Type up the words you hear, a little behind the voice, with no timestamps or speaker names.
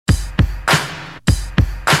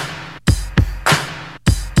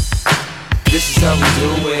This is how we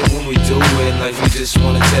do it when we do it. Like we just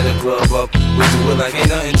wanna tear the club up. We do it like ain't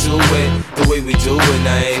nothing to it. The way we do it,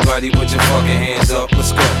 now everybody put your fucking hands up.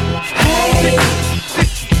 Let's go. Hey,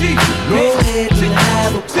 go ahead and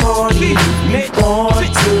have a party if you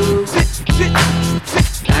want to.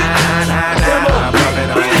 Nah, nah, nah.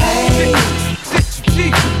 Hey,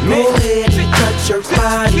 go ahead and touch your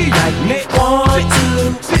body like you want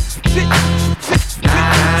to.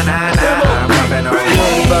 Nah, nah, nah.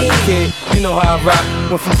 About the kid, you know how I rock.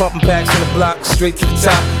 Went from pumping packs on the block straight to the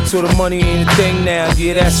top. So the money ain't a thing now,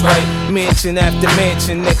 yeah that's right. Mansion after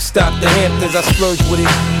mansion, next stop the Hamptons. I splurge with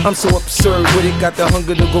it, I'm so absurd with it. Got the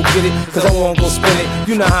hunger to go get it, cause I won't go spend it.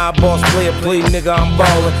 You know how a boss play, nigga, I'm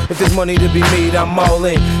ballin'. If there's money to be made, I'm all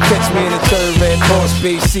in. Catch me in the third red boss,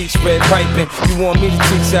 space seats, red piping. You want me to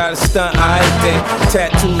teach you how to stunt, I then.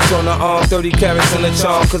 Tattoos on the arm, 30 carats on the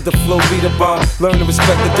charm, cause the flow be the bomb. Learn to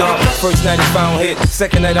respect the dog. First night he found hit,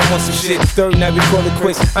 second night I want some shit. Third night we call it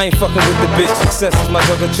quits, I ain't fucking with the bitch. Success is my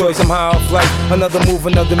drug of choice, I'm high off life. Another move,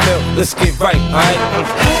 another meal, let's get right, alright?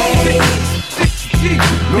 Hey,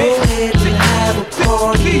 go ahead and have a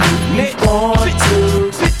party if you want to.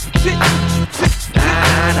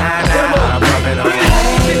 Nah, nah, nah.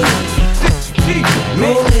 Hey, go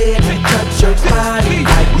ahead and touch your body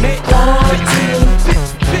like you want to.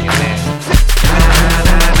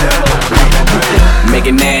 Make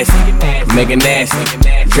it nasty, make it nasty.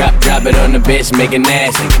 Drop it on the bitch, make it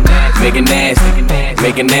nasty. Make it nasty,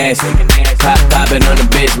 make it nasty. Pop it on the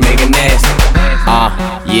bitch, make it nasty.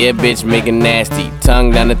 Yeah, bitch, make it nasty.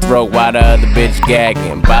 Tongue down the throat while the other bitch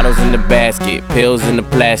gagging. Bottles in the basket, pills in the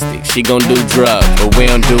plastic. She gon' do drugs, but we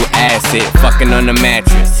don't do acid. Fucking on the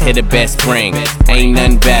mattress, hit the best spring. Ain't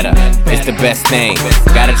nothing better, it's the best thing.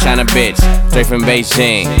 Got a China bitch, straight from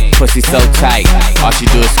Beijing. Pussy so tight, all she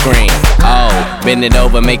do is scream. Oh, bend it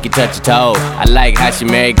over, make you touch your toe. I like how she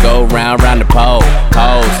married, go round the pole.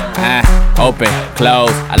 Pose, open,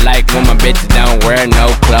 close. I like when my bitches don't wear no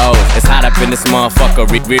clothes. It's hot up in this motherfucker,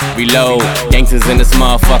 reload. Gangsters in this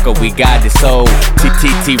motherfucker, we got this soul.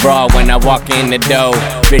 TTT raw when I walk in the door.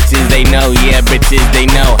 Bitches they know, yeah, bitches they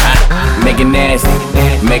know. Make it nasty,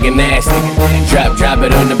 make it nasty. Drop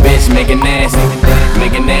it on the bitch, make it nasty.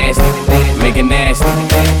 Make it nasty, make it nasty.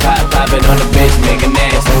 Pop it on the bitch, make it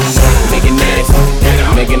nasty. Make it nasty,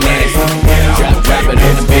 make it nasty. Drop it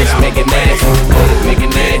on the bitch, make it nasty. Make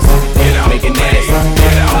it nasty, make it nasty.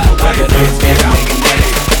 Pop it on the bitch, make it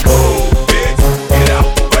nasty.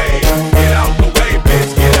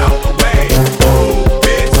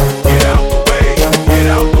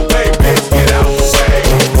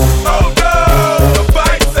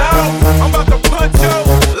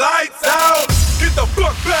 Get the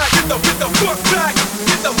fuck back, get the fuck back,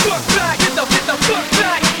 get the fuck back, get the fuck back.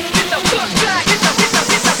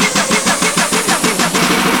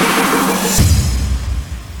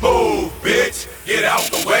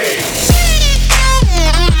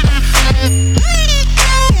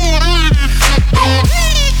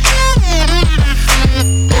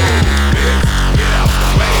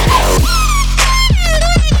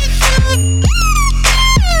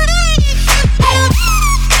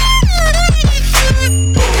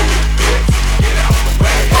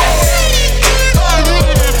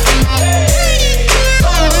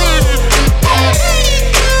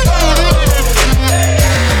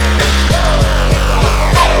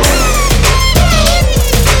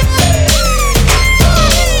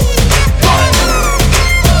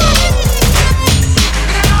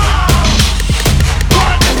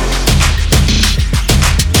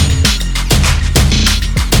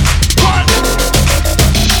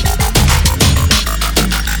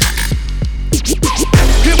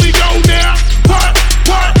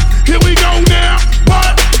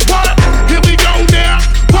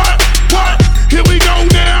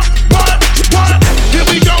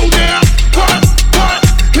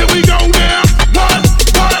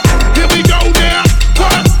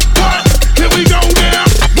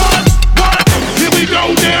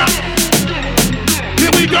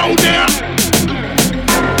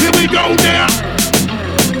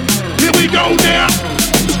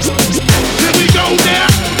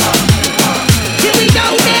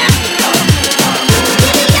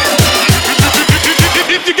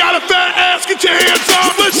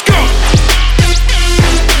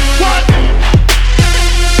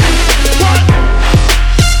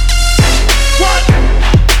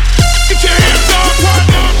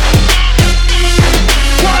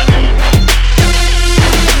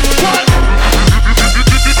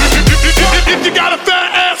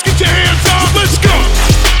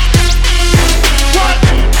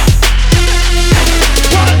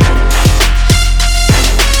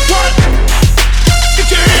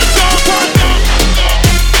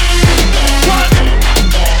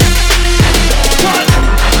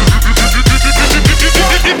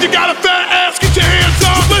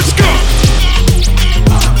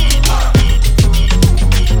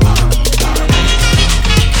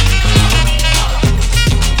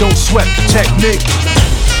 technique.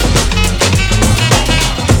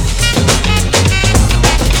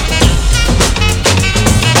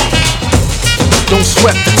 Don't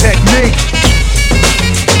sweat the technique.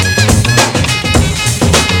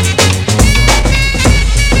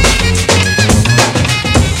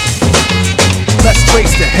 Let's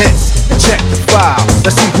trace the hits and check the file.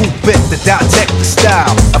 Let's see who bit the dissect the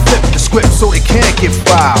style. I flip the script so it can't get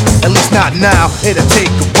filed. At least not now, it'll take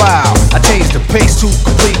a while. I change the pace to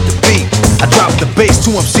complete the beat. I drop the bass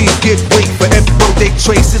to MCs get weak. For every road they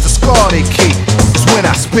trace is a scar they keep. It's when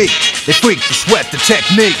I speak, they freak to sweat the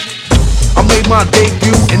technique. I made my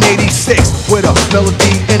debut in '86 with a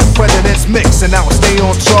melody in the President's mix, and now I stay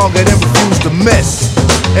on target and refuse to miss.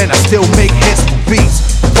 And I still make hits for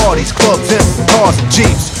beats, parties, clubs, and cars and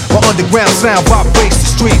jeeps. My underground sound vibrates the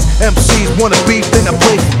streets. MCs wanna beef, then I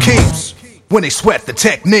play for keeps. When they sweat the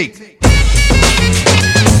technique.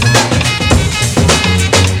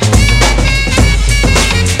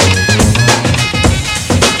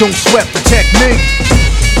 Don't sweat the technique.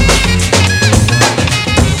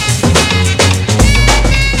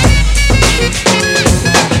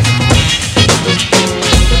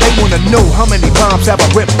 Wanna know how many bombs have I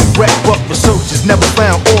ripped and wrecked, but researchers never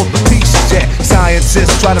found all the pieces yet.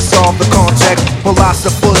 Scientists try to solve the context,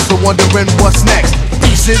 philosophers are wondering what's next.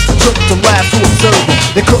 Pieces took to lab to observe them,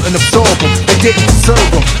 they couldn't absorb them, they didn't deserve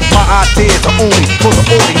them. My ideas are only for the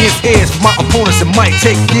audience ears, for my opponents it might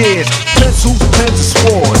take years. Pencils, pens and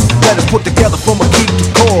swords, letters put together from a key to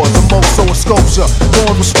cause. I'm also a sculpture,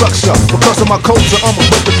 born with structure. Because of my culture, I'm a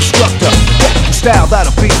wicked instructor. Technical style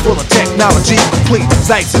that'll be full of technology, complete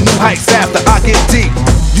sights and new heights after I get deep.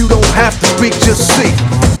 You don't have to speak, just see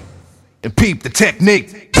and peep the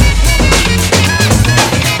technique.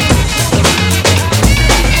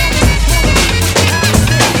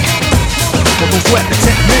 Don't sweat the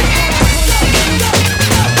technique.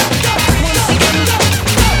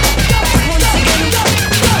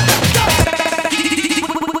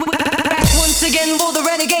 Once again for the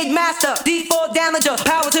renegade master, D4 damager,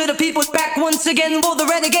 power to the people. Back once again for the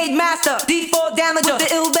renegade master, D4 damager, with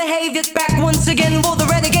the ill behavior. Back once again for the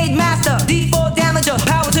renegade master, D4 damager,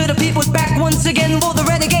 power to the people. Back once again for the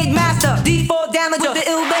renegade master, D4 damager, with the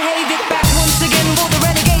ill behavior. Back once again for the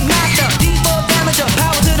renegade master, D4 damager,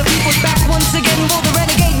 power to the people. Back once again for the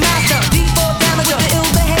renegade master, D4 damager, with the ill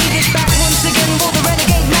behavior. Back once again for the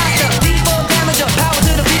renegade master, D4 damager, power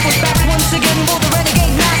to the people. Back once again for the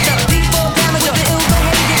renegade master, D4 damager, with the ill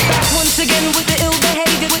behavior. Back once again with the ill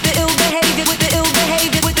behavior, with the ill behavior, with the ill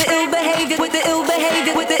behavior, with the ill behavior, with the ill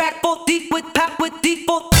behavior, with the back for deep with pop with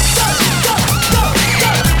D4.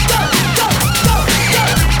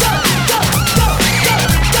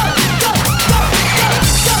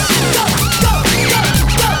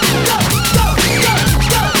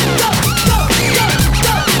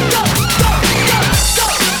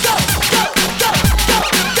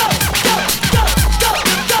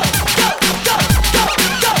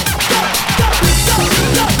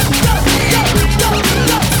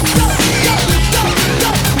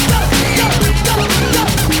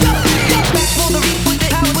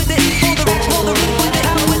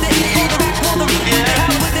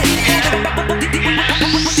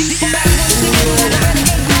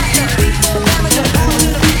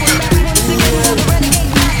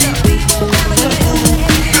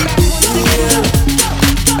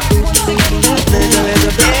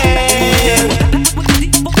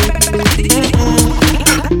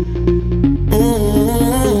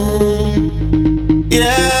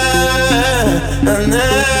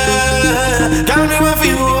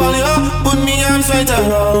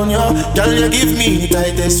 Girl, you give me the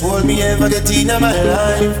tightest hold me ever get in my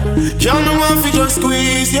life. Girl, no one fi just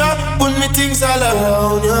squeeze ya, put me things all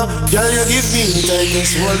around ya. Girl, you give me the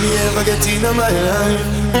tightest hold me ever get in my life.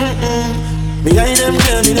 Behind them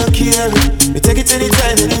girl, me no care. Me take it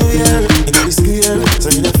anytime, anywhere. You know be scared, so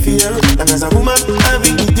you no fear. And as a woman, I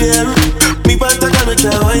be there. Me want a girl, me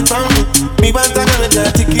can't wine for me. Me want a girl, me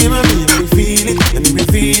can't take care of me. Let me feel it, let me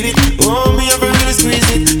feel it. Oh, me ever really squeeze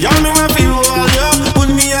it. Y'all know I feel all ya.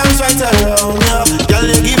 Put me arms right around ya. Y'all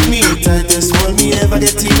you give me the tightest hold me ever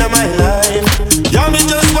get in my life. Y'all me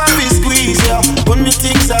just want to squeeze ya. Put me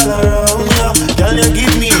things all around ya. Y'all you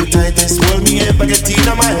give me the tightest hold me ever get in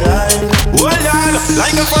my life. Hold on,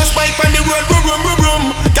 like a first bike on the road, boom boom boom boom.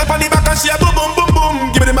 Get on the back and she a boom boom boom boom.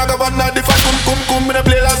 Give me the maga one now the fat cum. Me the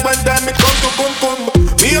play last one time me come to cum.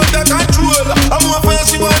 Me out the control. I'm more fire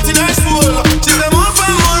she want in her soul. She say more for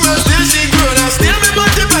more and still she grow. Now still me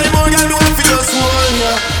multiply more. Y'all know I feel just one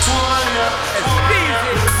ya.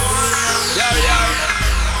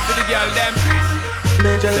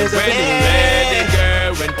 Ready,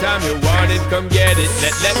 girl, when time you want it, come get it.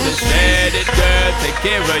 Let me shed it, girl. Take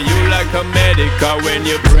care of you like a medic. Cause when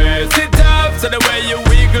you press it up, so the way you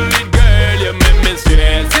wiggle it, girl, you make me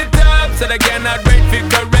stress it up. So I cannot wait to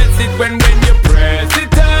caress it when you press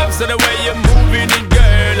it up. So the way you're moving it,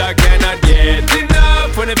 girl, I cannot get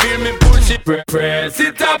enough. When you feel me push it, press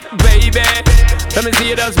it up, baby. Let me see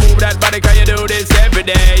you just move that body, cause you do this every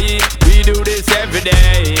day. We do this every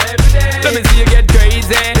day. Let me see you get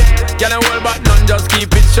crazy. Can't hold back none, just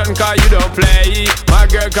keep it shut, cause you don't play. My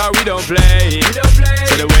girl, cause we don't play.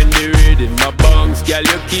 So that when you read in my bunks, girl,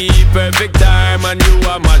 you keep perfect time. And you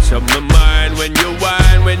are mash up my mind. When you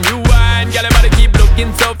whine, girl, your body keep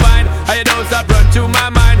looking so fine. And you don't stop run through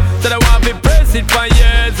my mind. So I want to press it for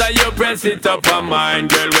years, and you press it up on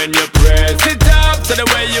mine. Girl, when you press it up, so the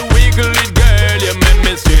way you wiggle it, girl, you make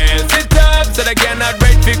me stress it up. So I cannot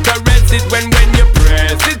wait to caress it when you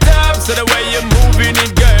press it up. So the way you're moving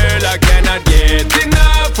it, girl, I cannot get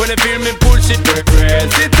enough. When you feel me push it,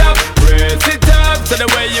 press it up, press it up. So the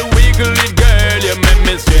way you wiggle it, girl, you make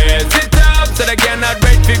me stress it up. So I cannot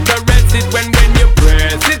wait to caress it when you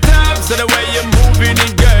press it up. So the way you're moving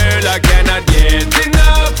it, girl, I cannot get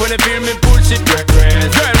enough. When you feel me push it, press.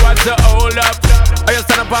 Girl, what's the hold up? I just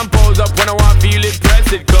stand up and pose up when I want to feel it,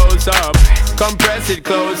 press it close up. Come press it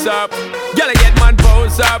close up. Girl, I get man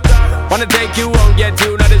pose up. Wanna take you home, get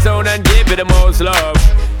you out the zone and give you the most love.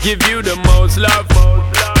 Give you the most love.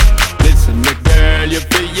 Listen me girl, you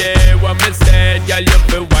feel yeah what me said. Girl, you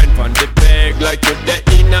feel wine from the peg like you're the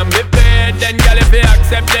in on me bed. Then girl, if you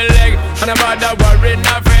accept the leg and I'm about to worry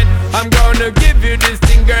not fret, I'm gonna give you this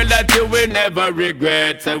thing, girl, that you will never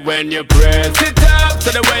regret. So when you press it up,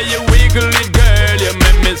 so the way you wiggle it, girl, you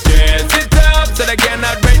make me stress it up. So I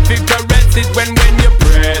cannot wait to caress it when you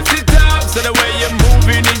press it up. So the way you're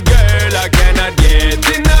moving it, girl, I cannot get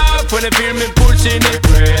enough. When you feel me pushing it,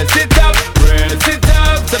 press it up, press it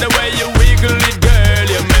up. So the way you wiggle it, girl,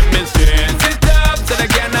 you make me stress it up. So I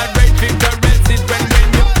cannot wait to caress it when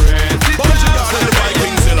you press it up. So the way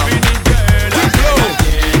you're moving it, girl, I cannot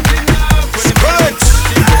get enough. When you feel me pushing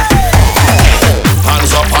it.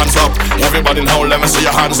 Hands up, hands up. Everybody now, let me see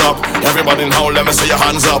your hands up. Everybody now, let me see your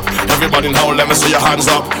hands up. Everybody now, let me see your hands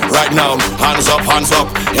up. Right now, hands up, hands up.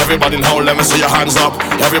 Everybody now, let me see your hands up.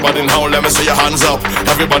 Everybody now, let me see your hands up.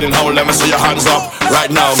 Everybody now, let me see your hands up.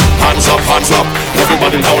 Right now, hands up, hands up.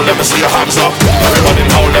 Everybody now, let me see your hands up. Everybody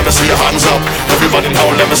now, let me see your hands up. Everybody now,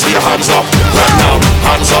 let me see your hands up. Right now,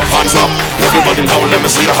 hands up, hands up. Everybody now, let me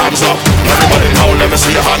see your hands up. Everybody now, let me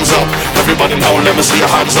see your hands up. Everybody now, let me see your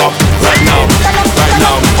hands up. Right now, right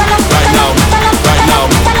now, right now, right now,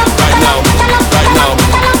 right now, right now,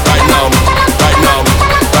 right now, right now,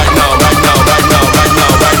 right now, right now, right now, right now,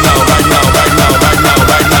 right now, right now, right now, right now,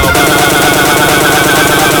 right now, right now.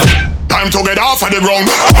 Time to get off of the ground.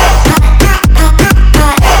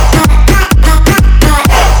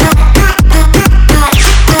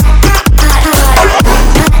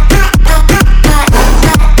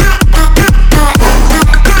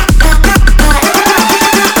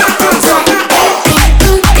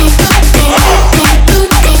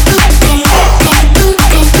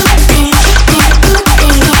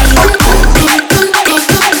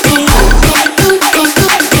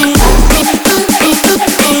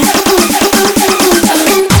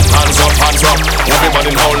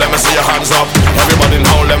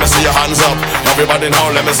 Everybody now,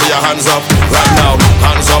 let me see your hands up. Right now,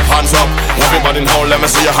 hands up, hands up. Everybody now, let me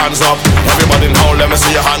see your hands up. Everybody now, let me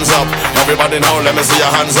see your hands up. Everybody now, let me see your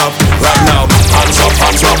hands up. Right now, hands up,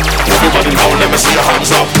 hands up. Everybody now, let me see your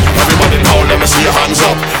hands up. Everybody now, let me see your hands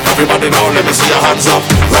up. Everybody now, let me see your hands up.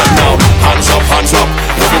 Right now, hands up, hands up.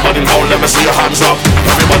 Everybody now, let me see your hands up.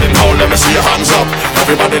 Everybody now, let me see your hands up.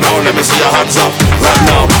 Everybody now, let me see your hands up. Right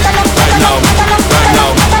now, right now, right now,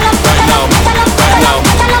 right now, right now,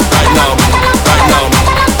 right now.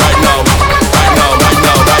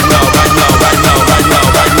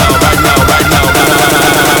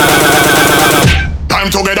 Time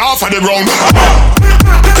to get off of the ground.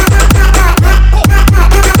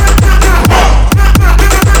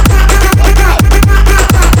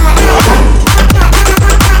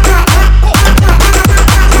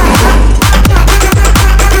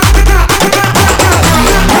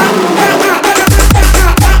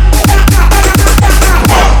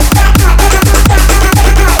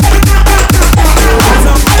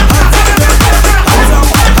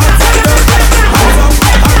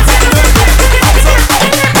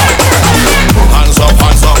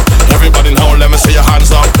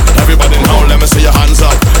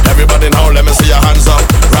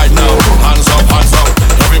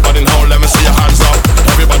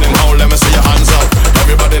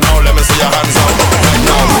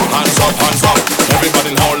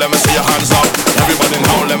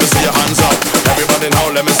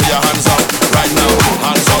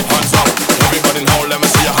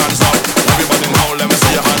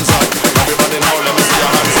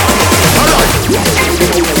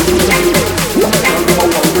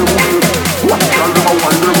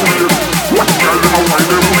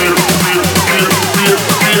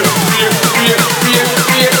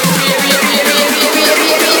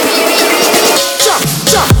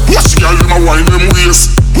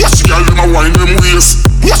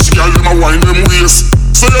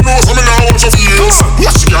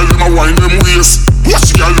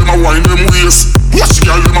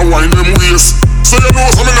 wine them waist. So you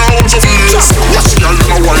know some now want your face. Watch girl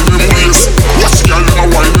them a wine them waist. Watch girl them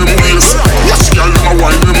a wine them waist. Watch girl them a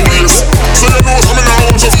wine them waist. So you know some now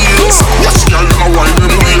want your face. Watch girl them a wine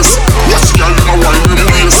them waist. Watch girl them a wine them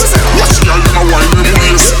waist. Watch girl them a wine them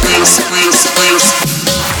waist. Waist.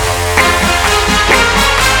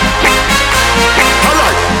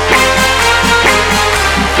 Alright.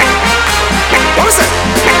 What is it?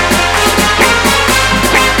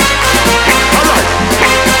 Alright.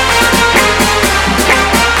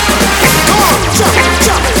 Come on, jump,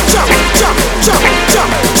 jump, jump, jump, jump,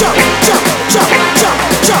 jump, jump, jump, jump,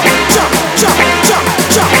 jump, jump,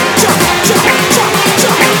 jump, jump, jump, jump, jump,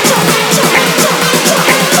 jump.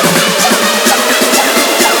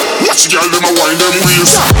 Watch girl them a wind them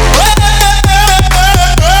waist.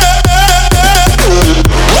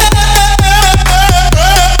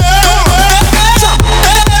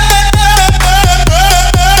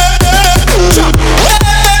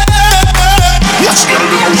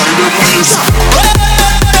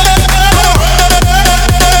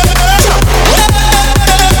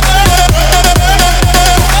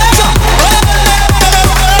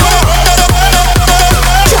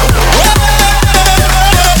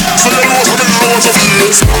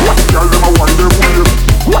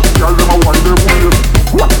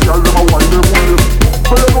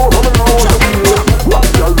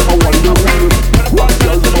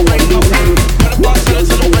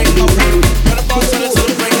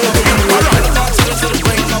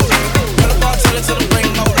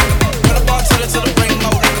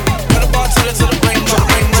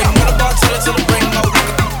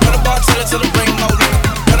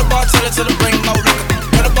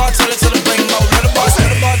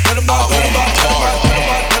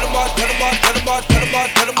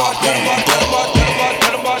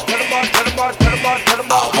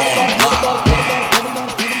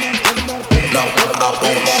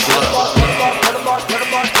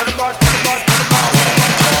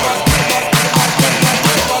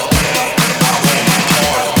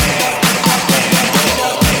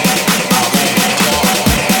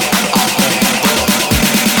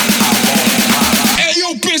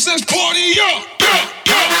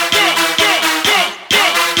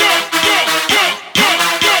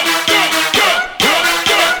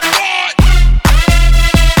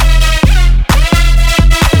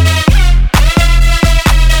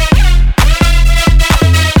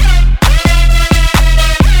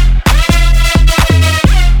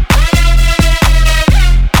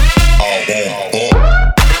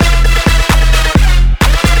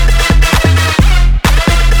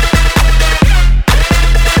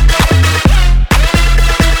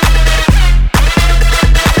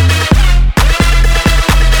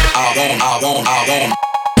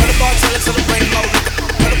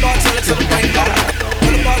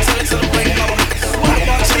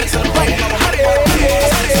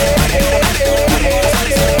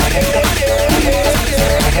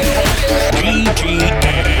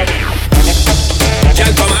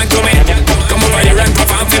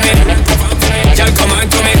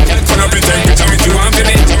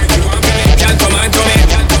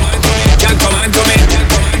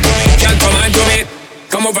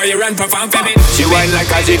 She whine like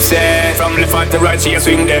a gypsy. From left to right she a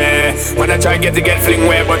swing there. When I try get fling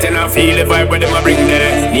way, but then I feel the vibe where them a bring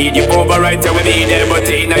there. Need you over right there with me there, but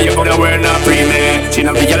now you gonna wear not free me. She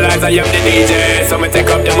not realize I am the DJ, so me take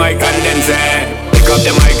up the mic and then say, pick up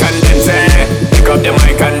the mic and then say, pick up the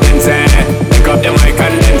mic and then say, pick up the mic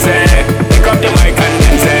and then say, pick up the mic and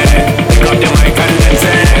then say, pick up the mic and then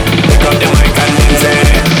say, pick up the mic and then say,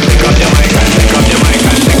 pick up the mic and pick up the mic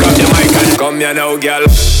and pick up the mic and come here now, girl.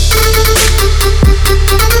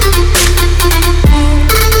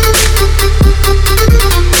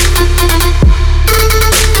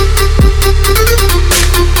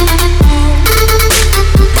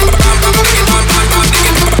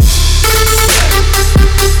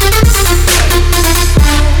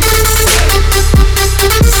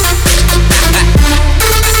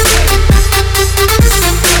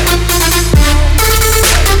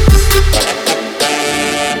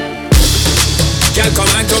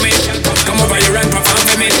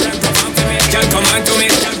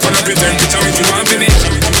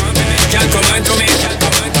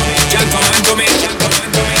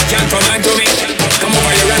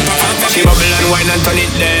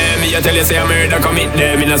 Tell you say I'm murder commit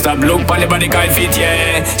there. Me no stop look pon the body call fit,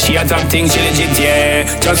 yeah. She a top thing, she legit, yeah.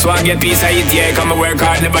 Just want get piece of it, yeah. Come and work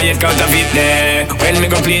hard, never yet counterfeit there. When me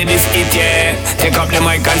go play this hit, yeah. Take up the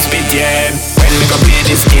mic and spit, yeah. When me go play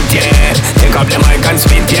this hit, yeah. Take up the mic and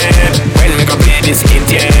spit, yeah. When me go play this hit,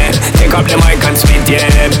 yeah. Take up the mic and spit,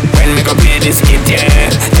 yeah. When me go play this hit, yeah.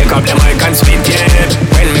 Take up the mic and spit, yeah.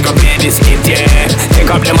 When me go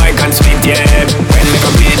up the mic and spit, yeah. When we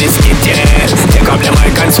come play this skit, yeah. Take up the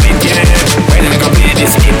mic and spit, yeah. When we come play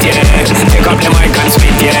this skit, yeah. Take up the mic and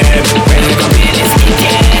spit, yeah. When we come play this skit,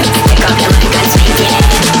 yeah. Take up the mic and spit, yeah.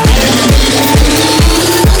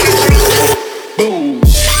 Boom.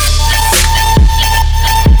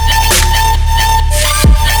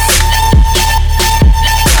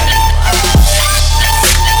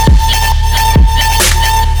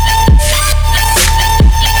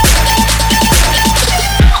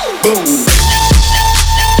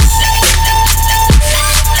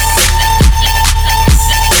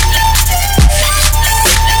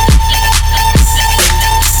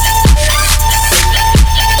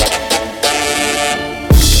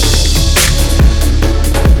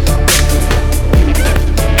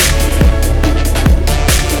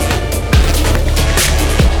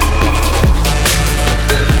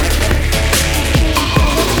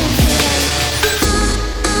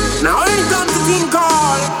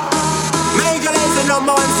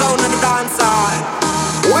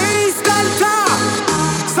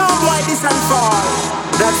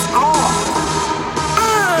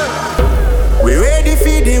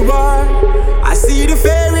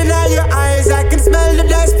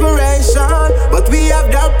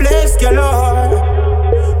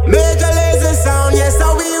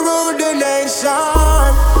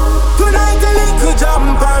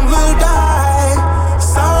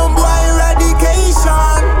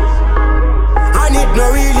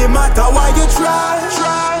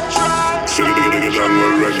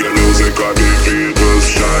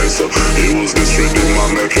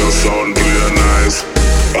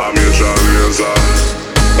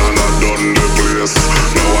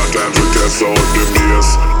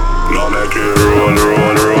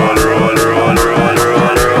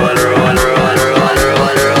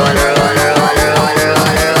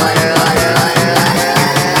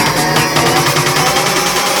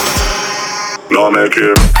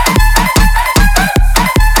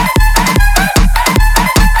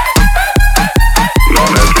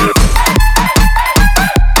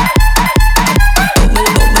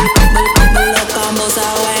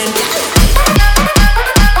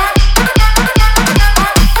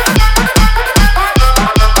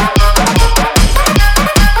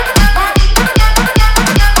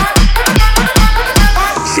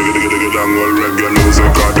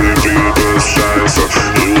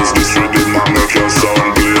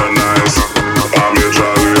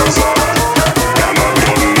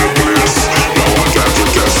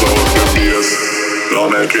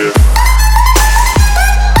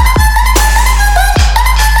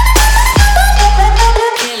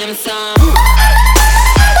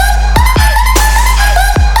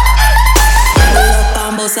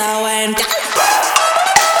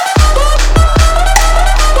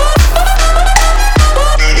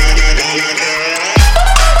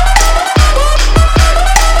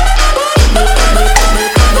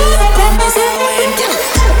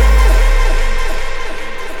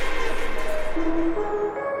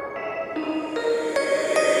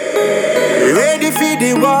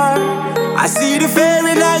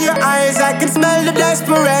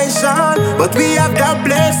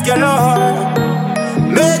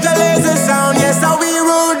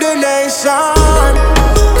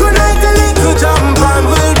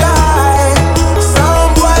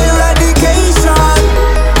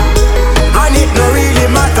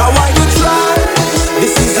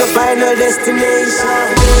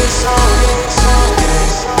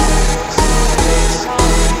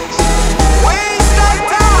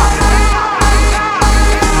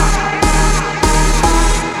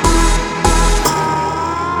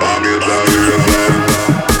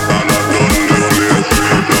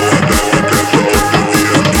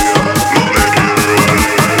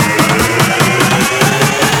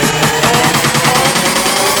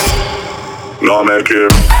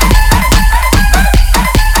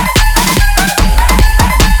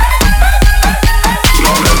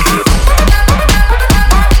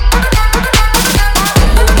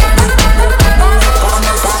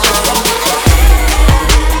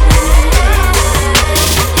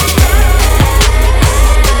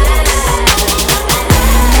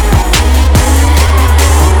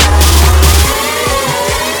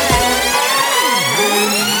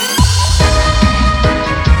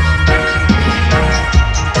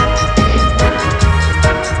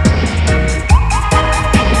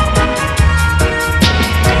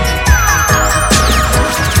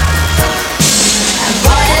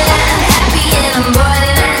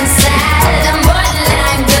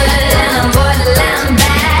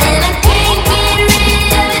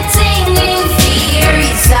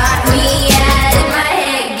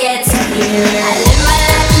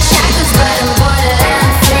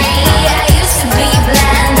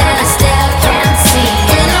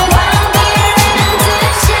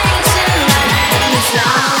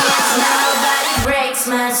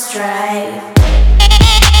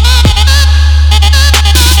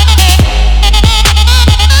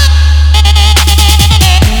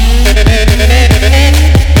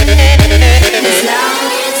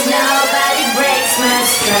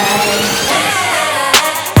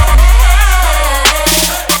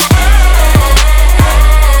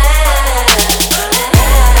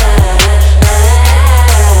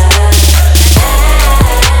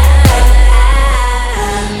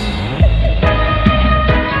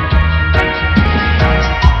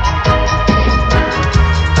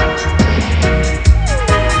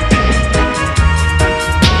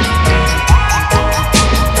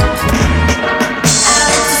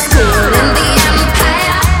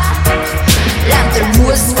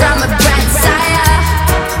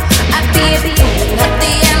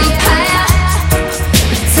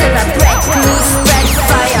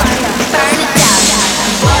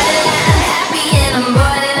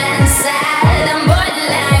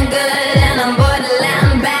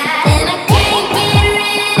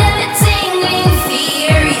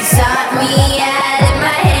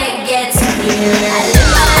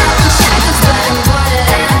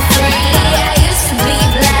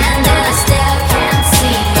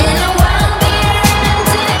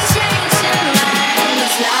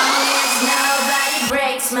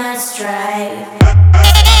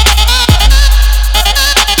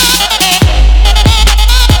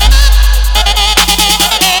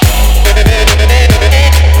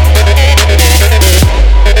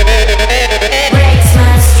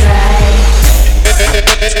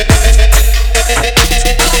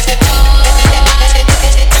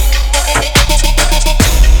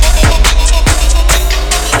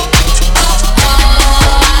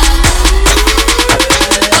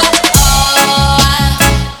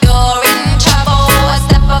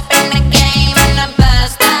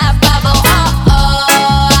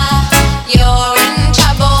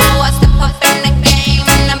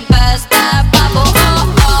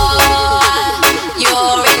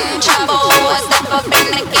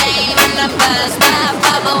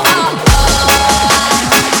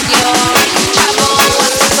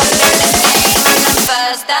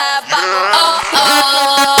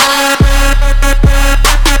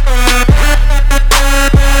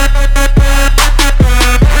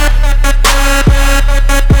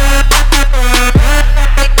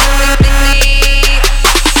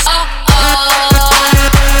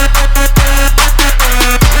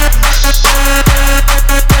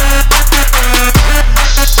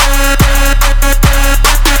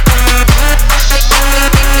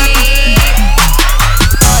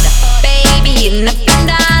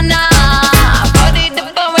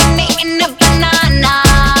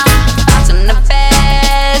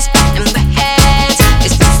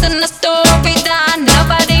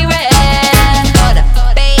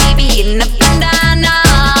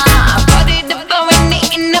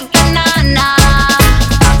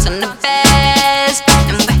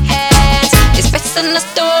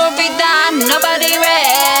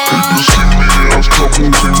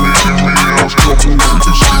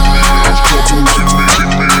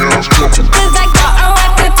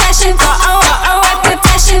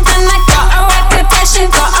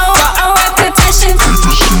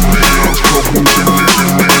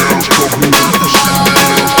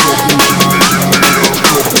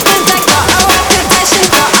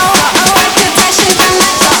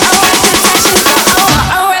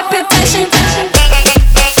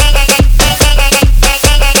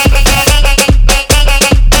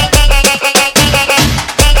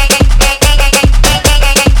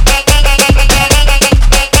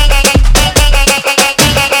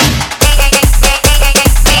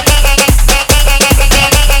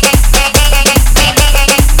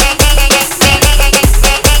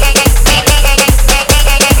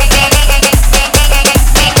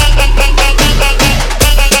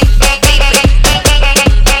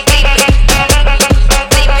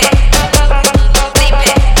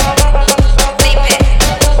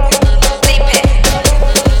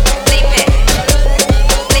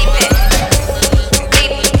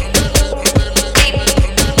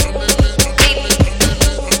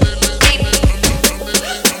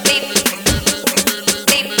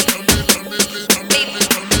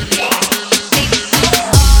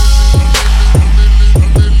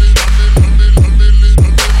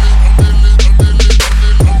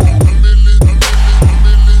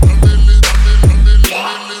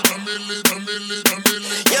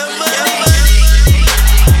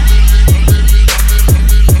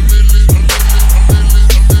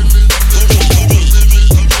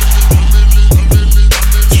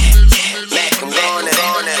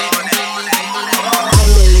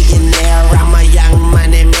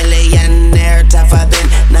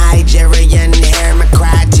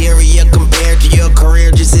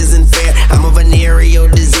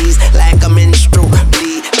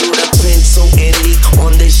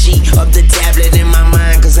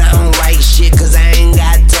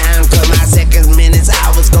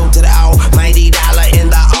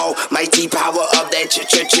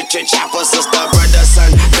 electric chopper, sister, brother,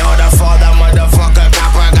 son, daughter, father, motherfucker,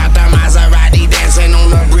 copper. Got the Maserati dancing on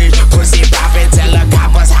the bridge, pussy poppin', tell the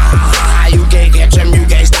coppers, ha ha ha. You can't catch them, you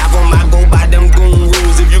can't stop them. I go by them goon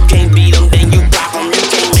rules. If you can't beat them, then you pop them. You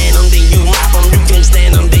can't man them, then you mop them. You can't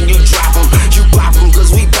stand them, then you drop them. You pop them,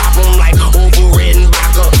 cause we pop them like over red and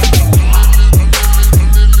vodka.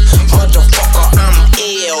 Motherfucker, I'm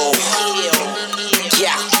ill.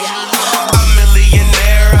 Yeah. I'm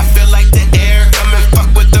millionaire, I feel like the air. Come and fuck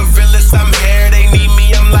with the realest, I'm here. They need me,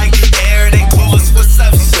 I'm like air. They clueless, what's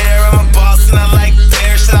up, share? I'm a boss and I like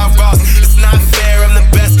their shit out Ross. It's not fair, I'm the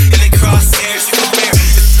best in the crosshairs. You compare,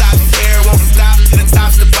 it stops here, won't stop. To the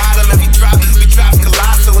top's the bottom, every drop, we drop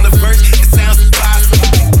colossal. In the verse, it sounds impossible.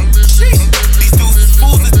 Sheesh, these dudes is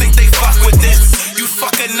fools that think they fuck with this. You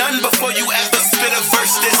fucking none before you ever spit a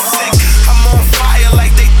verse this sick. I'm on fire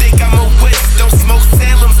like they think I'm a witch. Don't smoke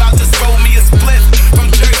Salem's, I'll just roll me a split. From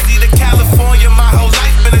Jersey to California, my whole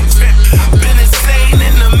life been a trip. Been insane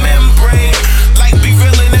in the membrane, like be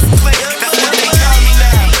real in this clique. That's what they call me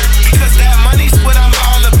now, because that money's what I'm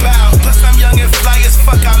all about. Plus I'm young and fly as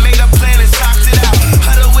fuck, I made a plan and chopped it out.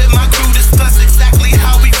 Huddle with my crew, discuss exactly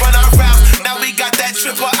how we run our route. Now we got that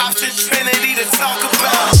triple option trinity to talk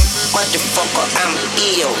about. Motherfucker, I'm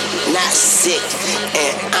ill, not sick,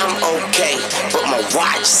 and I'm okay, but my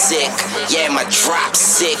watch sick, yeah, my drop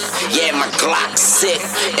sick, yeah, my Glock sick,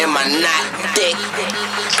 and my knot thick,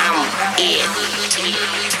 I'm it.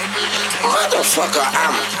 Motherfucker,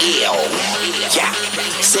 I'm ill, yeah.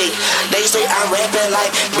 See, they say I'm rapping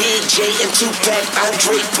like Big J and Tupac,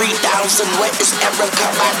 Andre 3000, what is Erica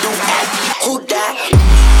Badu at? Who that?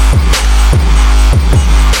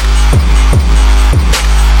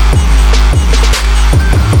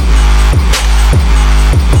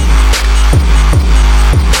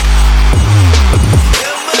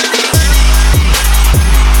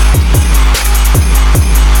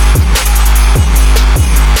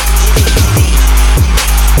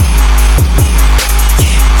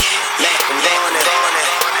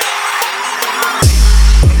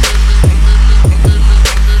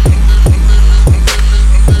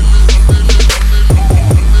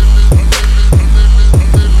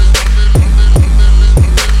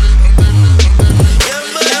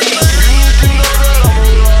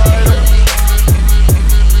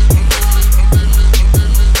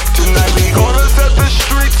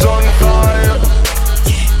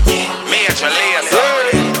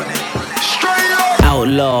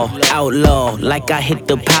 Outlaw, like I hit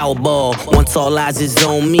the Powerball. Once all eyes is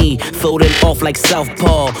on me, throw them off like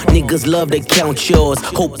Southpaw. Niggas love to count yours,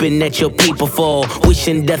 hoping that your paper fall.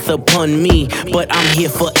 Wishing death upon me, but I'm here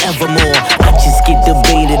forevermore. I just get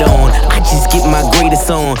debated on, I just get my greatest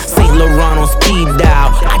on. St. Laurent on speed dial,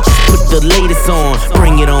 I just put the latest on.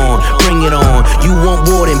 Bring it on, bring it on. You want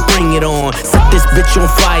war, then bring it on. Set this bitch on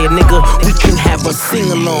fire, nigga, we can have a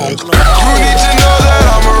sing-along. You need to know that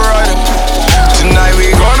I'm a rider. Tonight we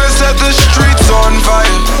gonna set the streets on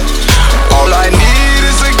fire. All I need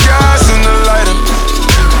is the gas and the lighter,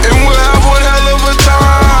 and we'll have one hell of a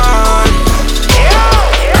time.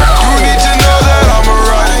 You need to know that I'm a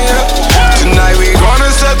rider. Tonight we gonna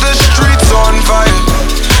set the streets on fire.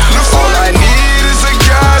 All I need is the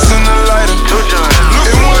gas and the lighter,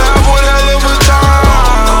 and we'll have one hell of a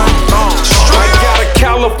time. I got a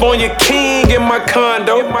California king in my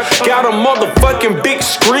condo. Got a motherfucking big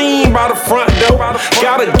screen by the front door.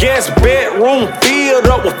 Got a guest bedroom filled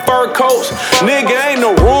up with fur coats. Nigga, ain't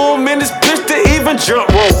no room in this bitch to even jump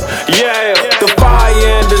rope. Yeah, the fire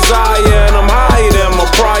and desire, and I'm higher than my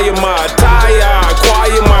prior. My attire, I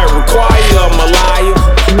acquire, might require my liar.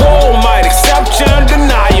 Whoa, might accept you and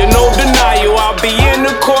deny you, no denial. I'll be in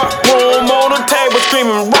the courtroom on the table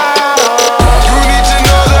screaming, right. You need to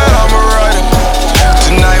know that I'm a rider.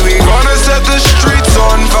 Tonight we gonna set the streets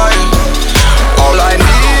on fire. All I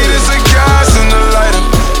need is the gas and the lighter,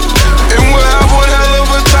 and we'll have one hell of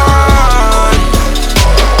a time.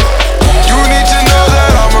 You need to know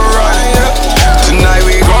that I'm a rider.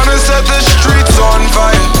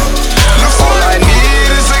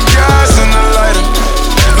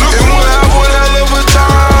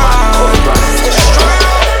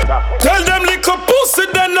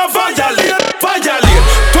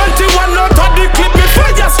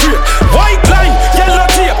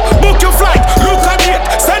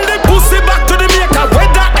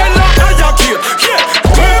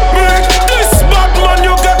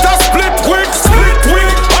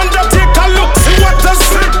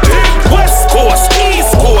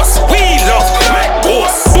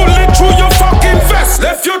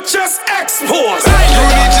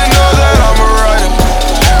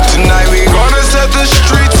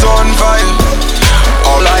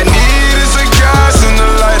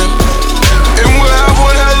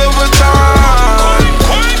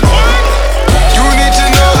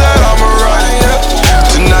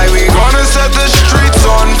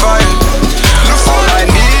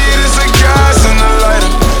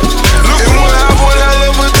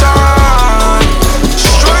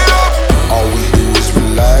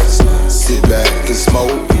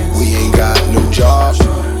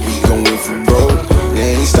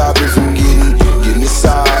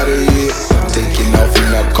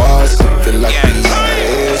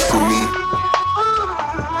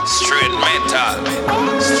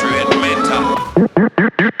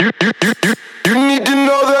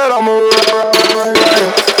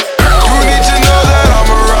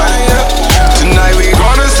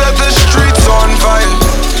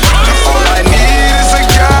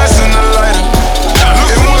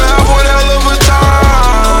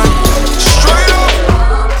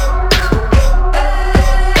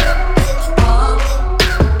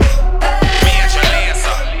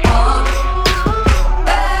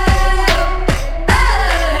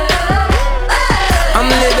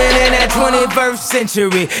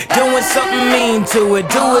 century. Doing something mean to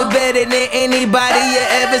it. Do it better than anybody you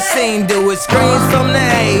ever seen do it. Screams from the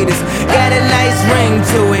haters, got a nice ring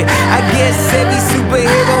to it. I guess every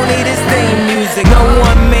superhero need his theme music. No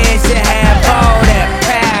one man should have all that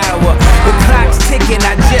power. The clock's ticking,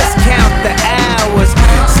 I just count the hours.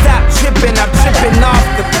 Stop tripping, I'm tripping off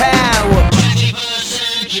the power.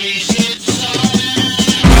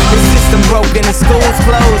 The system broken, the school's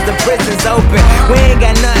closed, the prison's open. We ain't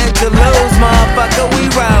got nothing to lose, motherfucker,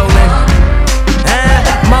 we rollin'.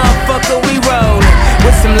 Motherfucker, we rollin'.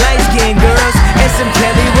 With some light-skinned girls and some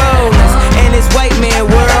Kelly Rollins. In this white man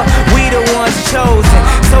world, we the ones chosen.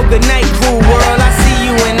 So good night, cool world, I see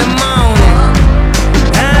you in the morning.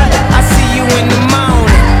 I see you in the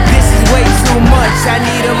morning. This is way too much, I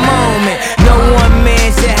need a moment. No one man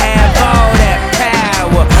should have all that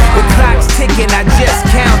power. The clock's ticking, I just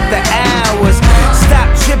count the hours. Stop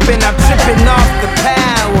tripping, I'm tripping off the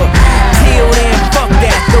power. Till then, fuck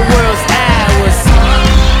that, the world's ours.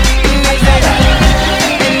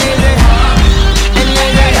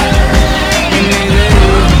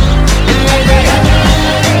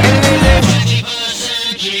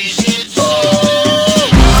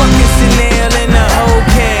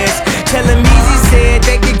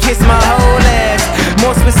 My whole ass.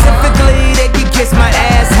 More specifically, they can kiss my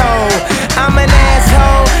asshole. I'm an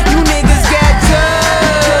asshole, you niggas got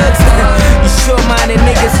drugs. You sure-minded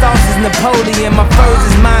niggas, sauce is Napoleon. My furs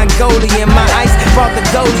is Mongolian. My ice brought the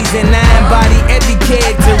goalies and I embody every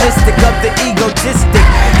characteristic of the egotistic.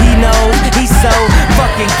 He knows, he's so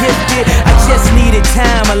fucking gifted. I just needed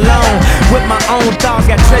time alone with my own thoughts.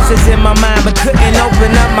 Got treasures in my mind but couldn't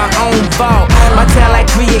open up my own vault. My talent,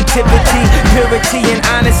 creativity, purity and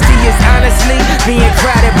honesty is honestly being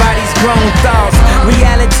crowded by these grown thoughts.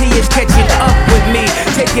 Reality is catching up with me,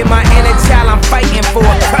 taking my inner child, I'm fighting for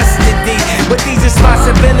custody. With these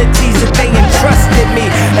responsibilities that they entrusted me,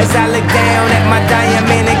 as I look down at my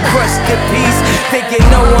diamond encrusted piece, thinking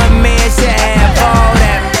no one man should have all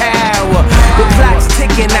that power. The clock's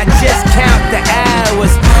ticking, I just count the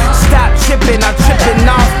hours. Stop tripping, I'm tripping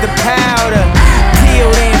off the powder. Till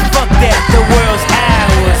then, fuck that, the world's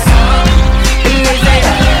ours.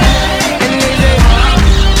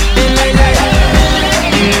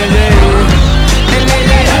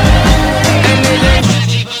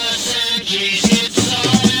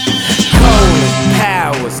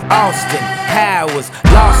 Austin Powers,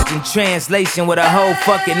 lost in translation with a whole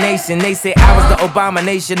fucking nation. They say I was the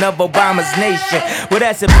abomination of Obama's nation. Well,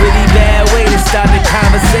 that's a pretty bad way to start the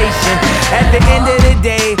conversation. At the end of the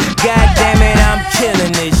day, goddamn it, I'm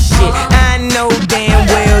killing this shit. I know damn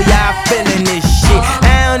well y'all feeling this shit.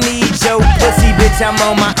 I don't need your pussy, bitch, I'm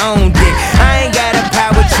on my own dick. I ain't got a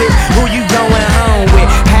power trip, who you going home with?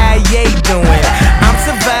 How you doing? I'm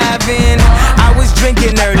surviving. I was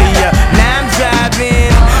drinking earlier, now I'm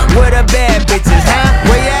driving. What the bad bitches, huh?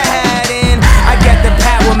 Where you hiding? I got the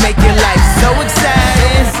power, make your life so exciting.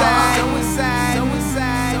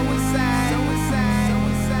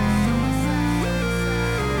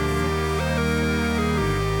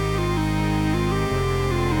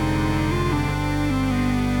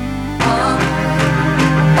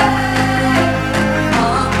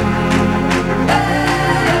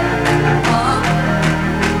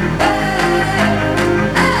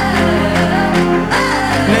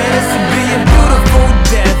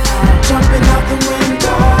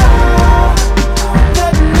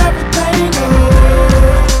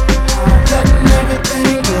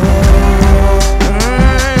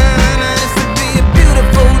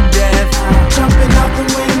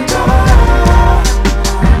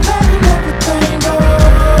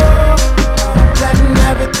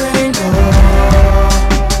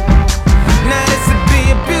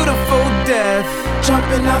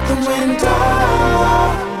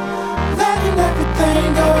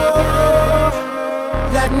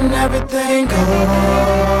 Everything go.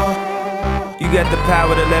 You got the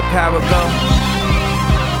power to let power go.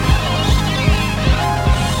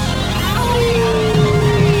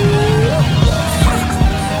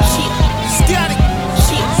 Shit, static.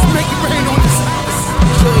 Shit, make it rain on this.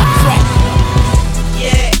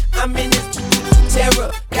 Yeah, I'm in this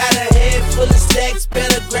terror. Got a head full of stacks.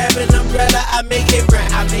 Better grab an umbrella. I make it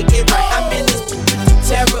right. I make it right. I'm in this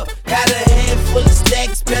terror. Got a head full of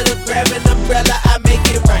stacks. Better grab an umbrella. I make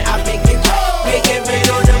it right. I make it right. Make it rain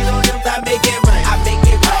on them. I make it right. I make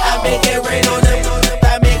it right. I make it rain on them.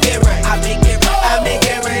 I make it right. I make it right. I make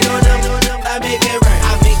it rain on them. I make it right.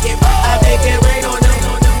 I make it right. I make it rain on them.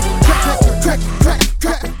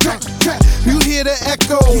 You hear the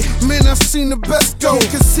echo, man, I've seen the best go.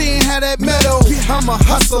 Cause seeing how that metal, I'm a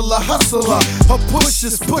hustler, a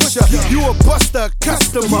pusher's pusher. You a buster, a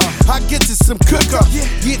customer. I get you some cooker,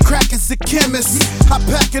 yeah, crack is a chemist. I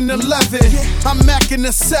pack an 11, I'm macking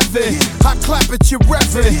a 7. I clap at your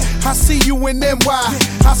reverend. I see you in NY,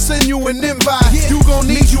 I send you an invite. You gon'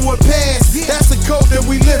 need you a pass, that's the code that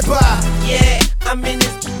we live by. Yeah, I'm in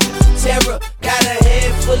this terror. Got a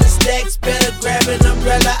head full of stacks, better grab an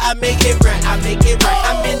umbrella. I make it right, I make it right.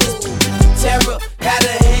 I'm in this terror. Got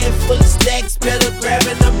a head full of stacks, better grab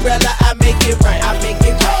an umbrella. I make it right, I make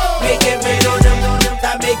it right. Make it rain on them,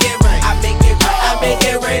 I make it right, I make it right. I make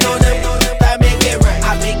it rain on them, I make it right,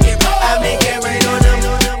 I make it right. I make it rain on them,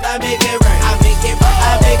 I make it right, I make it right.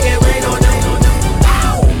 I make it rain on them.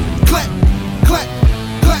 Clap, clap,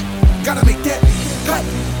 clap. Gotta make that clap,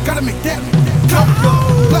 gotta make that clap,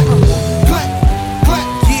 clap, clap, clap,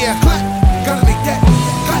 yeah, clap. Gotta make that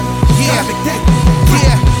clap, yeah, make that,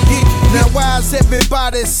 yeah, yeah. Now why is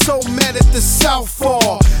everybody so mad at the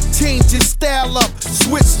Southpaw? Change your style up,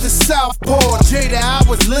 switch to Southpaw. Jada, I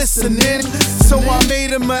was listening, so I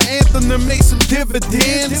made him an anthem to make some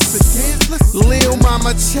dividends. Lil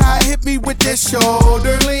Mama Chai hit me with that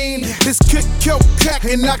shoulder lean. This kick, crack,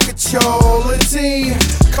 and I control a team.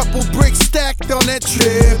 Couple bricks stacked on that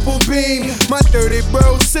triple beam. My dirty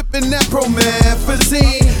bro sipping that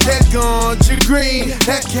promethazine. That ganja green,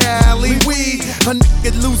 that Cali weed. A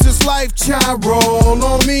nigga lose his life, try roll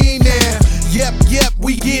on me now. Yep,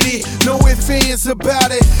 we get it. No ifs, ands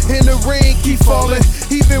about it. And the rain keep falling,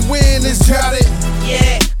 even when it's droughted.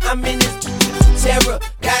 Yeah, I'm in this terror.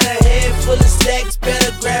 Got a head full of stacks,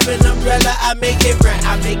 better grab an umbrella. I make it right,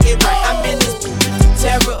 I make it right. I'm in this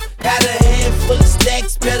terror. Got a head full of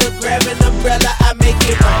stacks, better grab an umbrella. I make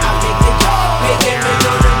it right, I make it right. Make it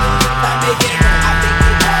rain on them, I make it right, I make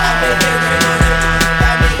it right. I make it rain on them,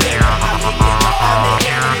 I make it right, I make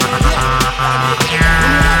it right. I make it rain on them, I make it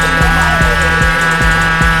right.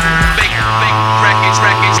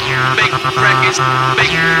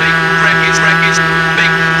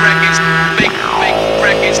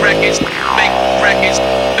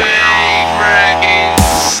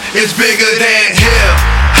 It's bigger than hip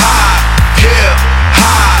hop, hip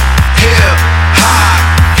hop, hip hop,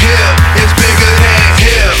 hip. It's bigger than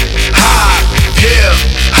hip hop, hip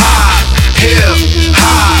hop, hip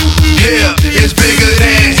hop, hip. It's bigger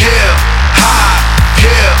than hip hop,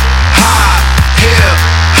 hip hop, hip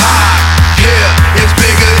hop, hip. It's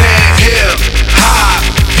bigger than hip hop,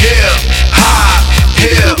 hip hop,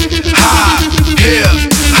 hip hop, hip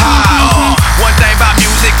hop. One thing about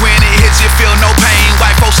music, when it hits you feel no pain.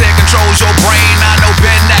 White folks that controls your brain. I know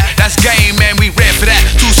better than that. That's game, man. We ready for that.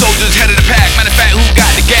 Two soldiers head of the pack. Matter of fact, who got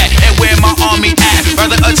the gat and where my army at?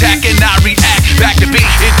 Rather attack and not react. Back to beat.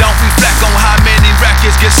 It don't reflect on how many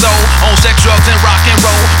records get sold on sex, drugs, and rock and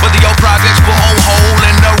roll. But the old projects put on hold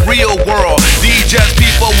in the real world. These just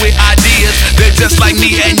people with ideas. They're just like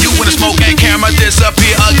me and you when the smoke and camera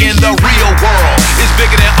disappear again. The real world is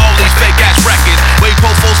bigger than all these fake ass records. Wait,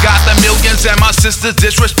 Pofos got the millions and my sisters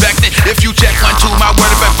disrespected. If you check 1, 2, my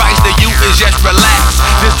word of advice to you is just relax.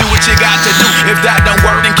 Just do what you got to do. If that don't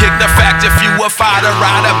work, then kick the fact. If you a fighter,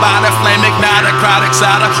 rider by the flame, ignite a crowd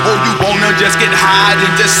excited. Or you wanna just get high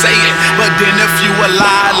and just say it. But then if you a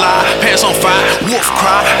lie, pants on fire, wolf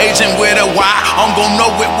cry, agent with a Y, I'm gon'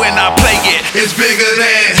 know it when I play it. It's bigger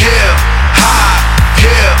than hip hop,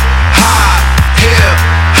 hip hop, hip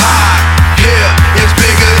hop, hip. It's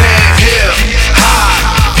bigger than hip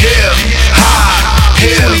hop, hip hop,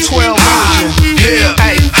 hip. 2012 hip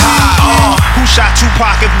hop. Who shot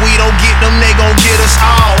Tupac? If we don't get them, they gon' get us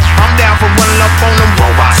all. I'm down for running up on them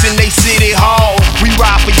robots in they city hall. We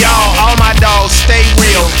ride for y'all, all my dogs stay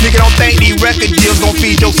real. Nigga don't think these record deals gon'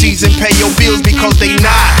 feed your season, pay your bills because they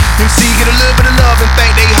not. Them see get a little bit of love and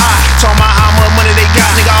think they hot. Talk about how much money they got,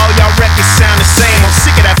 nigga, all y'all records sound the same. I'm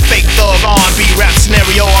sick of that fake thug R&B rap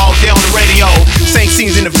scenario all day on the radio. Same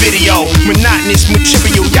scenes in the video, monotonous,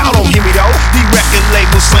 material, y'all don't hear me though. These record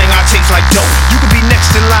labels slang our takes like dope. You could be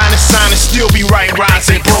next in line and sign and still be writing rhymes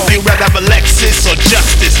ain't broke. You'd rather have a Lexus or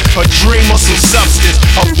justice, a dream or some substance,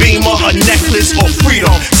 a beamer, a necklace or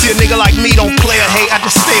freedom. See a nigga like me don't play or hate, I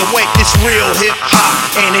just stay awake. It's real hip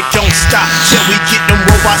hop and it don't stop till we get them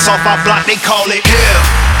robots off our block. They call it hip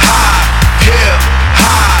hop, hip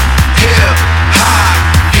hop, hip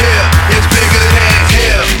hop, hip. It's bigger than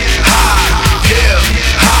hip hop, hip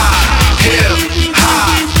hop, hip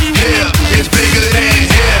hop, hip. It's bigger than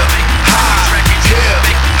hip hop, hip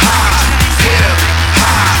hop, hip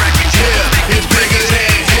hop, hip. It's bigger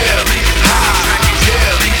than hip hop,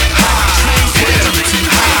 hip hop, hip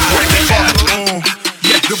hop.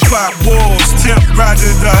 The pop walls, temp right to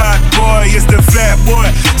the high.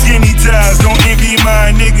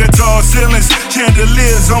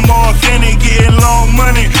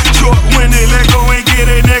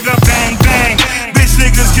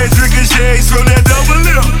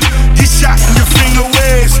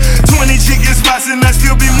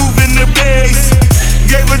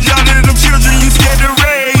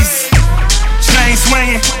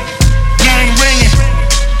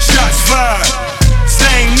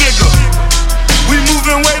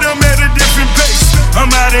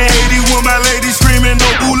 Everybody hate it when my lady screaming no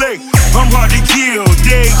boule. I'm hard to kill,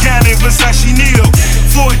 Day County, Versace Neal.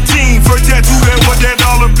 14, first tattoo that was that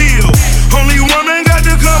dollar bill. Only woman got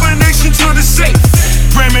the combination to the safe.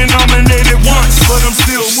 Grammy nominated once, but I'm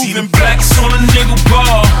still moving blacks on a nigga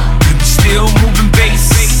ball, and we still moving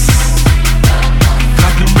bass.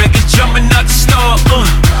 Got the records jumping out the star,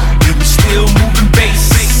 and we still moving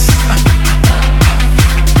bass.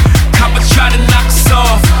 Copper try to knock us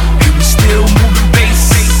off, and we still moving bass.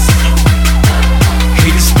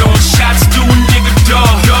 Haters throwing shots, doing nigga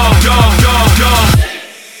dog.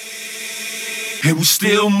 And we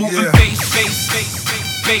still moving bass.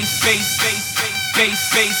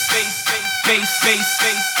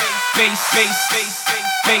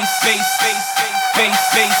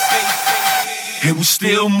 And we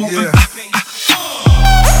still moving.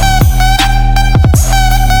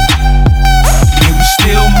 And we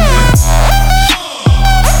still moving.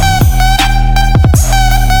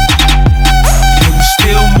 And we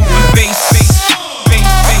still moving bass.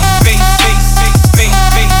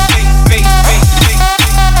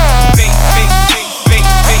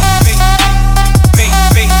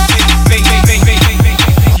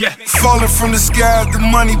 Falling from the sky, the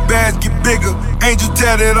money bags get bigger. Angel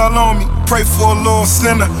tatted all on me, pray for a little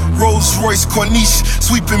sinner. Rolls Royce Corniche,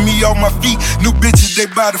 sweeping me off my feet. New bitches, they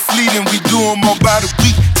by the fleet, and we do them all by the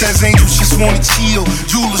week. Taz angels just wanna chill,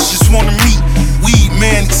 jewelers just wanna meet. Weed,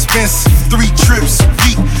 man, expensive, 3 trips a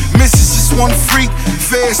week. Missus just wanna freak,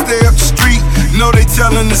 fast stay up the street. Know they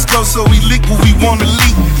telling us go, so we leak what we wanna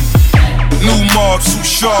leak. New mob, too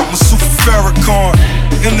sharp, Masufa Farrakhan.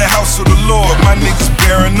 In the house of the Lord, my niggas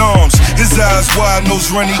bearing arms. His eyes wide,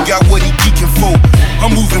 nose run, he got what he geeking for.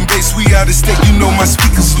 I'm moving bass, we out of state, you know my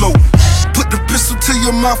speakers low. Put the pistol to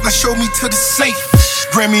your mouth, now show me to the safe.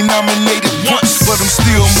 Grammy nominated once, but I'm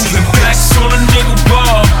still moving bass. Blacks on a nigga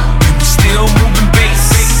ball, and we still moving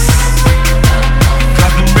bass.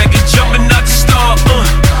 Got them records jumping out the star,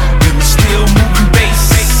 and we still moving bass.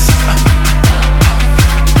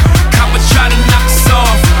 Try to knock us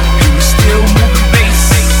off, and we still moving bass.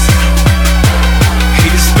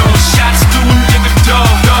 Haters throwing shots, doing nigga dog.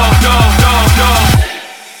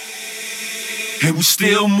 And we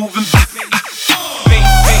still moving bass. And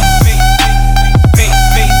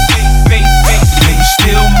we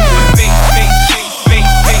still moving bass.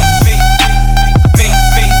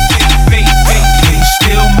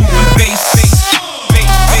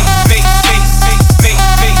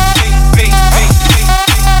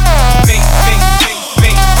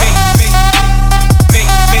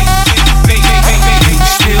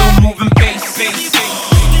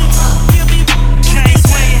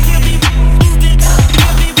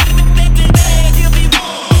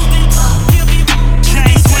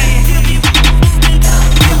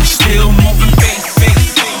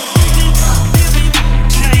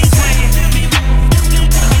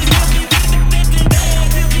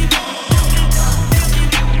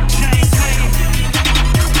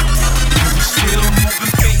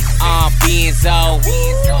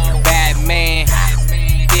 Batman,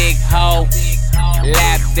 big hoe,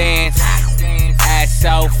 lap dance. Ass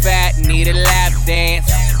so fat, need a lap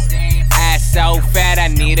dance. Ass so fat, I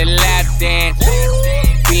need a lap dance.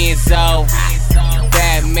 Benzo,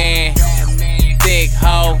 Batman, big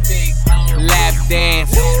hoe, lap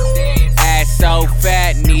dance. Ass so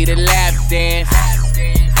fat, need a lap dance.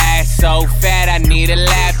 Ass so fat, I need a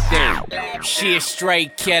lap dance. She a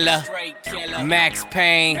straight killer, Max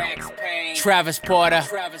Payne, Travis Porter,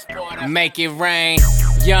 make it rain.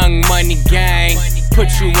 Young Money Gang, put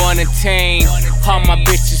you on a team. All my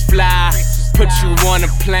bitches fly, put you on a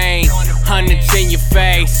plane. Hundreds in your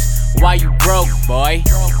face, why you broke, boy?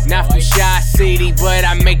 Not from Shy City, but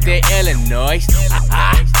I make the Illinois.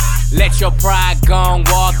 Let your pride go and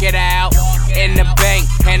walk it out. In the bank,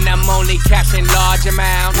 and I'm only cashing large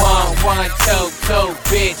amounts. 1, 1, 2, 2,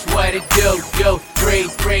 bitch, what it do? 3,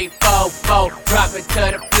 3, 4, 4, drop it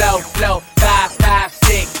to the flow. 5, 5,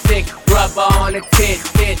 6, 6, rubber on the tit.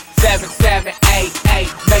 7, 7, 8,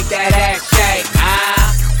 8, make that ass shake.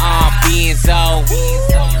 Benzo,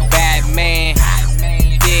 Batman,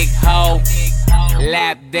 big hoe,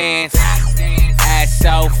 lap dance. Ass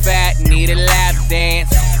so fat, need a lap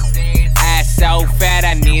dance. Ass so fat,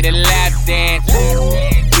 I need a lap dance.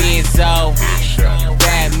 Benzo,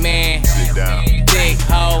 Batman, big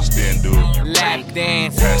hoe, lap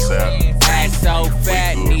dance. Ass so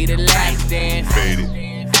fat, need a lap dance.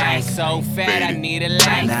 Ass so fat, I need a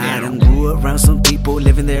lap Now I done dance. grew around some people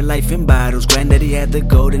living their life in bottles. Granddaddy had the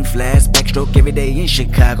golden flask, backstroke every day in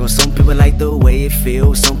Chicago. Some people like the way it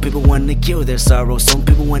feels, some people wanna kill their sorrow. Some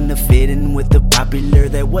people wanna fit in with the popular,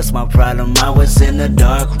 that was my problem. I was in a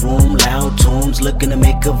dark room, loud tunes, looking to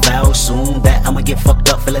make a vow soon that I'ma get fucked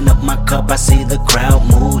up, filling up my cup. I see the crowd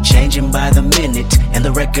mood changing by the minute, and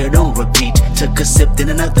the record on repeat. Took a sip, then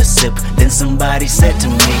another sip, then somebody said to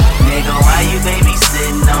me, nigga, why you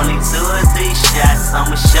babysitting? Only 2 or 3 shots,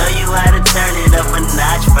 I'ma show you how to turn it up a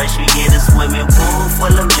notch. First you get a swimming pool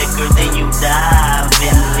full of liquor, then you dive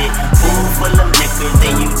in it. Pool full of liquor,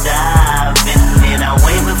 then you dive in it. I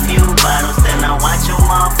wave a few bottles, then I watch them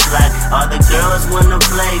all fly. All the girls wanna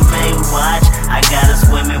play, they watch. I got a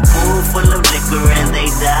swimming pool full of liquor and they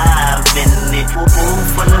dive in it. Pool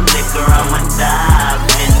full of liquor, I'ma dive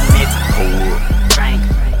in it. Hold up. Frank,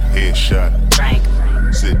 Headshot. Frank,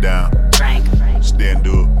 Sit down. Frank, Stand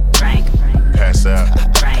up. Frank, Pass out.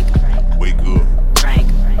 Frank, Wake up. Frank,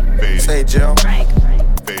 Fade it. Say, Joe. Frank,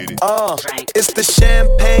 Fade it. It's the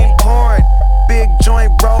champagne pouring, big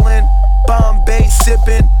joint rolling, Bombay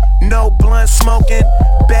sipping, no blunt smoking,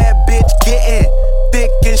 bad bitch getting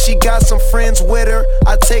thick and she got some friends with her.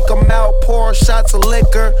 I take them out, pour shots of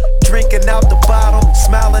liquor, drinking out the bottle,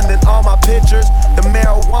 smiling in all my pictures. The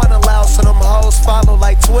marijuana loud, so them hoes follow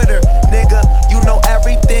like Twitter. Nigga, you know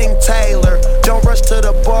everything Taylor. Don't rush to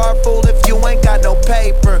the bar, fool, if you ain't got no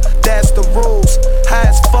paper. That's the rules. High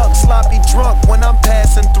as fuck, sloppy drunk when I'm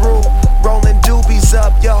passing through. Rolling doobies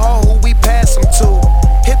up, your hoe who we pass them to.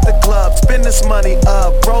 Hit the club, spend this money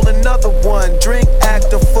up, roll another one, drink,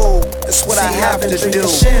 act a fool. That's what I have to do.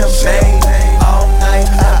 Champagne all night,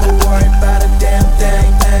 never worry about a damn thing.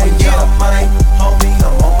 When you're mine, homie,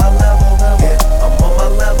 I'm on my level. Yeah, I'm on my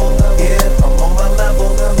level. Yeah, I'm on my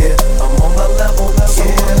level. Yeah, I'm on my level.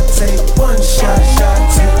 Yeah, take one shot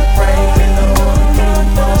to the brain in the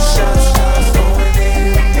morning. No shots going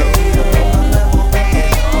in. Yeah, I'm on my level.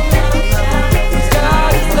 Yeah, I'm on my level.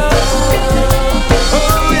 God is love.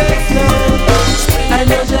 Oh yes, love. I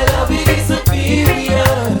know your love is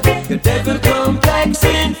superior. Your devil complex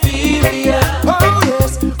inferior. Oh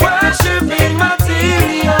yes, worshiping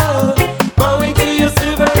material, bowing to your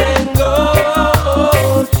silver and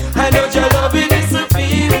gold. I know your love is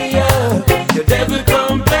superior. Your devil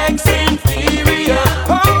complex inferior.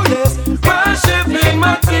 Oh yes, worshiping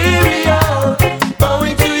material,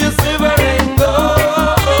 bowing to your silver and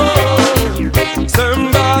gold.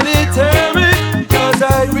 Somebody tell me, 'cause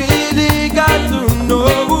I really got to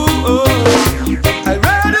know. I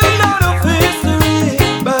read a lot of history,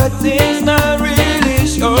 but things not really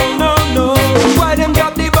show, no. Why them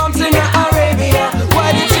got the bombs in Arabia?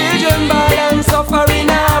 Why the children ball and suffer in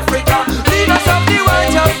Africa? Leaders of the world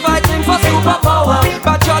just fighting for superpower,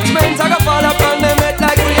 but judgments are gonna fall upon them head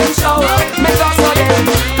like rain shower. Make us again.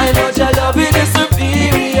 I know your love is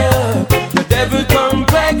superior. The devil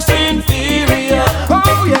complex inferior.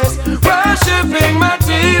 Oh yes, worshiping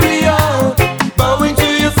material, bowing to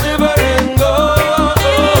your silver and gold.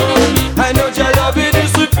 I know your love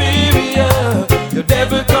is superior. Your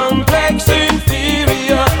devil complex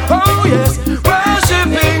inferior. Oh yes,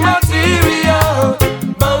 worshiping material,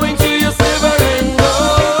 bowing to your silver and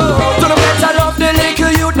gold. To the better love the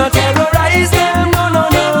little youth, not terrorize them. No.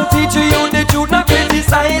 Teach you the truth, not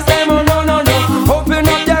criticize them. Oh no. Open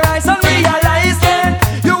up your eyes and realize them.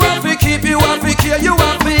 You have to keep, you have to care, you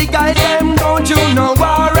have to guide them. Don't you know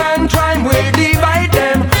war and crime will divide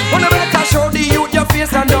them? Wanna better show the youth your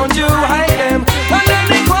face and don't you hide them. And then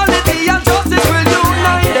equality and justice will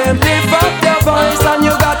unite them. Lift up your voice and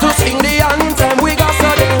you got to sing the anthem. We got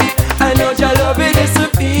so them. I know your love is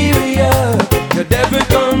superior. Your devil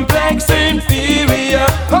complex inferior.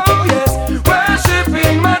 Oh yes,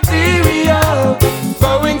 worshiping material,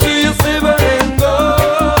 bowing to your silver and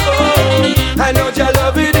gold. I know your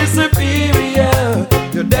love is superior.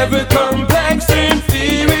 Your devil complex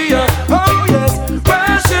inferior. Oh yes,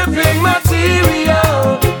 worshiping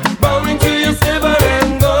material, bowing to your silver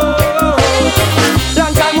and gold.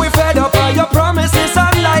 Long time we fed up all your promises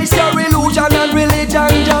and lies. Your illusion and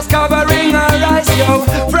religion just covering our eyes. Yo,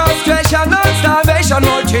 frustration and starvation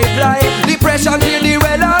multiply. Depression,